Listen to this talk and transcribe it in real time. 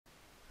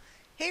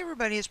Hey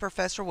everybody, it's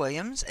Professor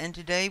Williams, and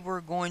today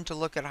we're going to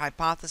look at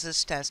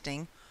hypothesis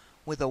testing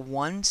with a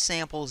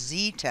one-sample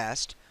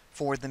z-test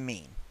for the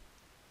mean.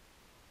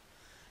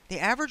 The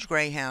average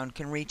greyhound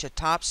can reach a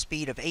top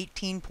speed of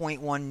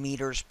 18.1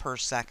 meters per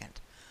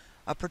second.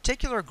 A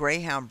particular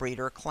greyhound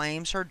breeder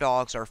claims her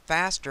dogs are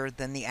faster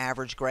than the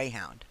average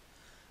greyhound.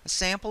 A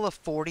sample of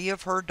 40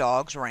 of her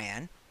dogs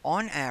ran,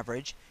 on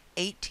average,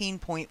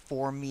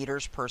 18.4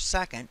 meters per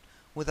second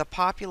with a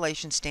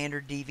population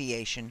standard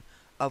deviation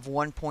of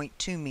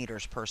 1.2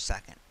 meters per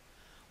second.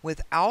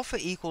 With alpha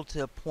equal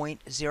to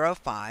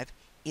 0.05,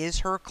 is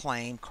her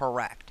claim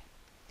correct?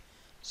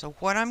 So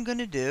what I'm going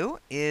to do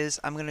is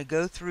I'm going to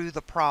go through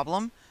the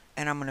problem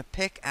and I'm going to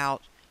pick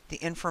out the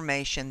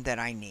information that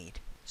I need.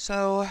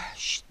 So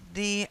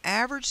the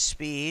average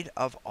speed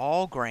of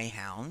all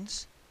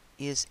greyhounds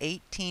is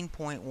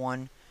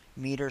 18.1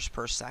 meters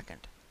per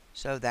second.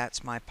 So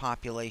that's my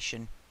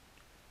population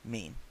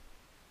mean.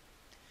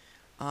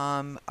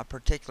 A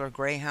particular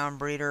greyhound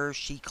breeder,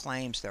 she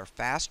claims they're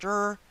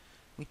faster.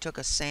 We took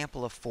a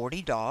sample of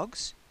 40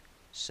 dogs,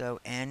 so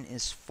N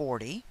is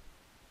 40.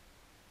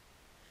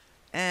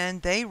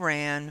 And they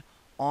ran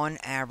on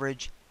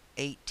average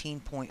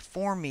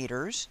 18.4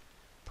 meters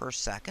per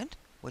second,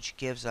 which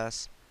gives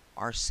us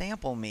our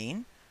sample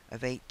mean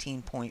of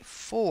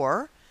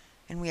 18.4,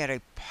 and we had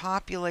a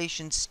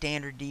population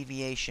standard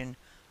deviation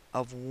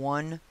of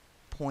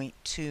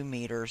 1.2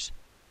 meters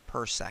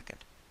per second.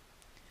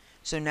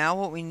 So now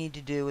what we need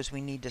to do is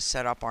we need to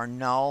set up our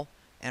null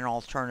and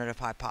alternative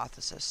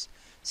hypothesis.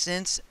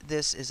 Since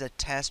this is a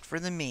test for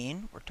the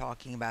mean, we're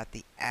talking about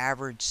the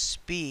average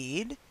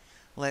speed.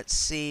 Let's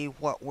see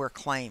what we're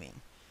claiming.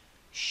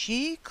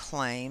 She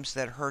claims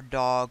that her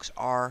dogs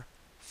are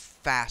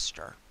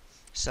faster.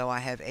 So I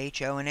have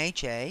HO and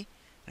HA,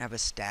 and I've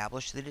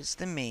established that it's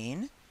the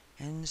mean.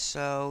 And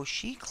so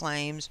she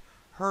claims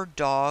her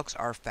dogs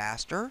are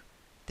faster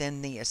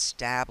than the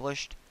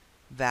established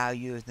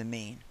value of the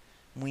mean.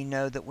 We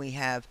know that we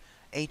have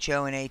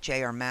HO and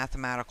HA are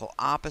mathematical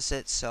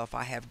opposites, so if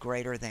I have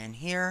greater than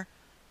here,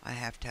 I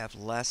have to have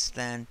less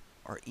than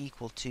or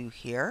equal to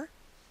here,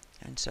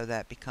 and so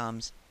that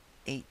becomes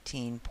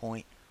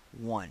 18.1.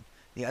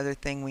 The other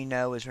thing we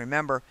know is,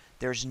 remember,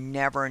 there's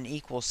never an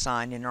equal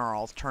sign in our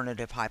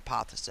alternative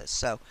hypothesis,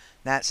 so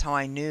that's how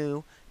I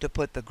knew to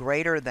put the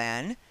greater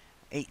than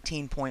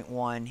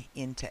 18.1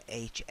 into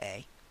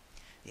HA.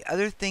 The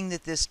other thing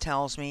that this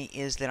tells me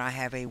is that I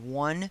have a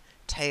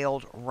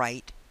one-tailed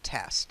right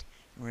test.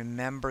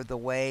 Remember, the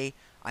way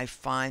I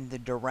find the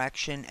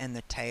direction and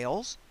the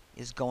tails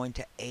is going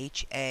to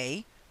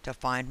HA to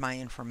find my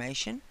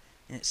information,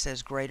 and it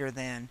says greater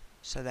than,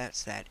 so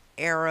that's that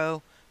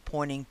arrow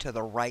pointing to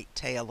the right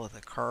tail of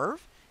the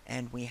curve,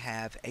 and we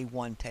have a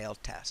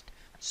one-tailed test.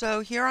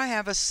 So here I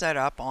have us set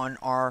up on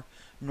our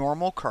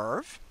normal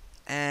curve,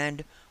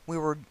 and we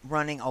were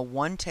running a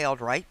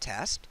one-tailed right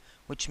test,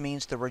 which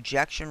means the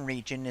rejection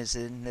region is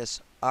in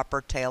this upper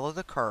tail of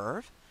the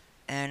curve,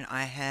 and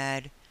I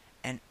had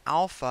an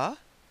alpha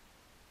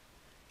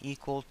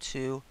equal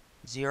to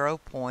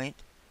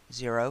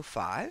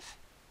 0.05,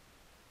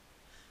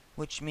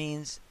 which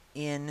means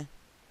in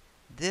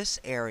this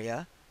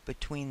area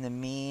between the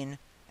mean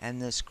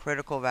and this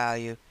critical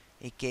value,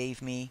 it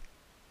gave me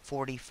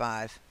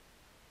 45%.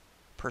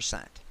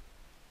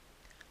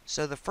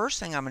 So the first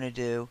thing I'm going to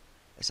do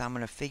is I'm going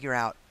to figure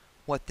out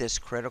what this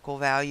critical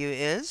value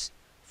is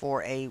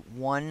for a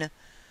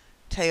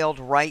one-tailed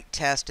right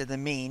test of the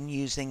mean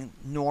using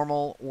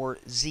normal or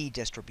z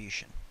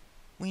distribution.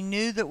 We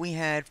knew that we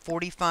had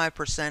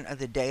 45% of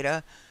the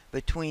data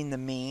between the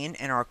mean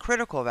and our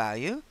critical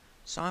value,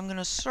 so I'm going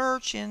to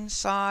search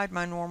inside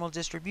my normal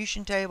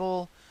distribution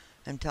table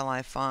until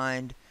I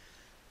find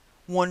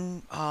the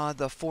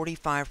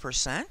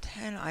 45%,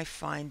 and I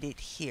find it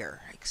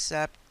here,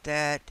 except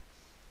that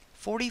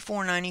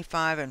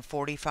 4495 and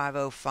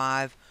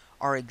 4505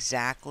 are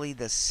exactly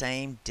the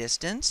same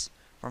distance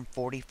from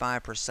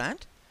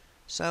 45%.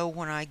 So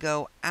when I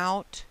go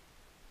out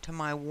to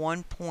my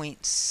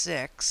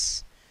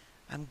 1.6,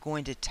 I'm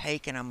going to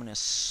take and I'm going to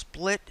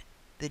split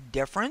the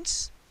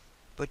difference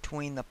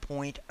between the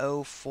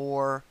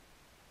 0.04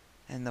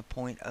 and the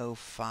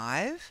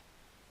 0.05,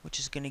 which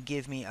is going to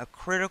give me a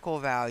critical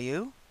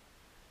value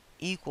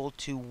equal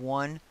to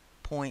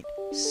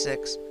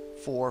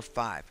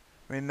 1.645.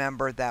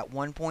 Remember that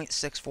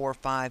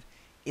 1.645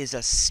 is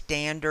a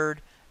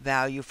standard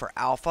value for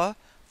alpha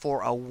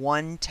for a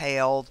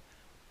one-tailed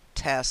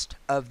test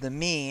of the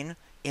mean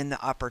in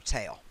the upper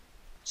tail.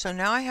 So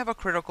now I have a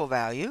critical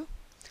value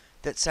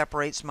that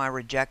separates my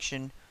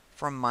rejection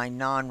from my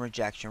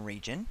non-rejection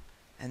region,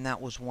 and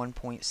that was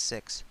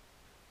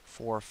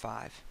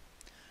 1.645.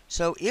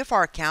 So if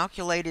our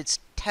calculated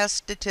test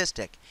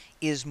statistic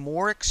is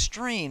more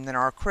extreme than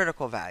our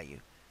critical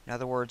value, in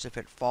other words, if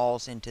it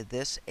falls into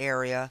this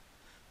area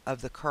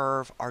of the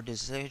curve, our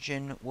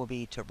decision will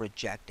be to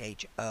reject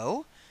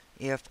HO.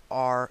 If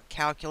our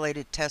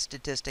calculated test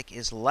statistic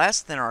is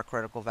less than our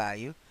critical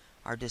value,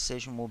 our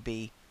decision will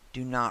be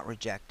do not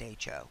reject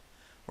HO.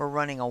 We're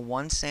running a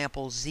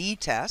one-sample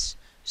z-test,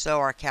 So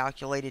our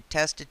calculated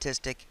test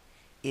statistic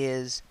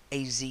is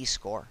a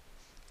z-score.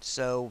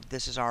 So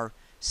this is our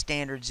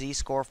standard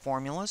z-score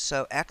formula.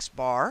 So X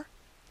bar,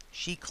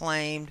 she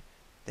claimed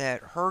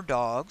that her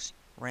dogs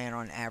ran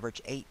on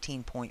average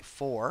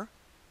 18.4.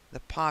 The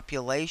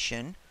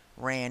population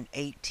ran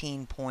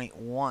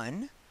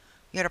 18.1.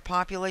 We had a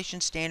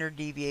population standard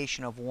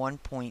deviation of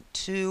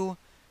 1.2,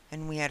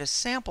 and we had a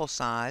sample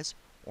size,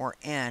 or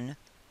N,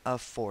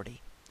 of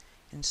 40.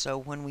 And so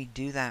when we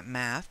do that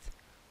math,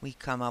 we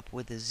come up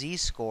with a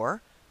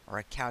z-score, or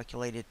a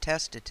calculated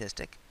test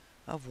statistic,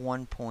 of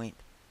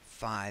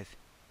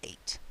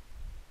 1.58.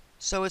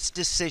 So it's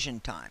decision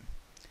time.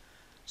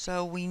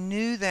 So we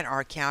knew that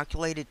our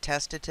calculated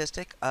test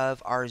statistic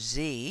of our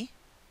z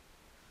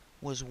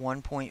was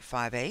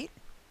 1.58.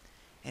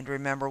 And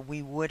remember,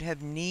 we would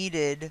have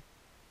needed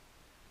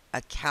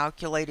a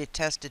calculated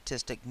test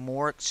statistic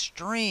more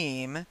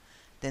extreme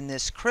than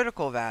this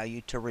critical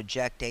value to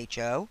reject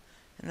HO.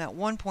 And that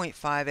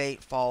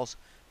 1.58 falls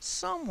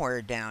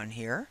somewhere down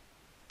here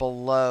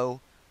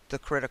below the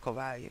critical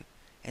value.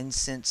 And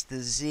since the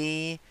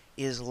z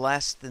is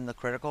less than the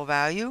critical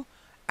value,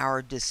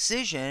 our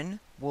decision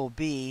will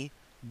be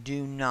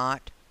do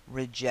not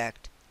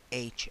reject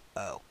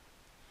HO.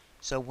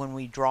 So when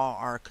we draw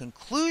our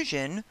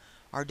conclusion,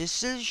 our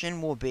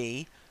decision will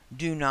be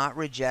do not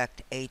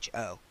reject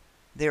HO.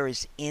 There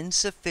is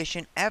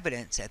insufficient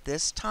evidence at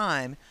this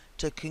time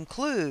to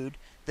conclude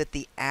that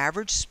the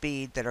average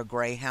speed that a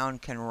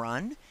greyhound can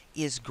run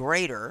is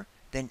greater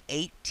than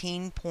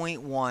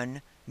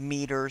 18.1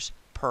 meters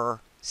per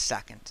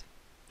second.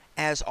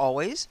 As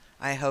always,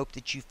 I hope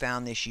that you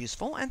found this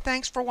useful, and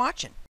thanks for watching.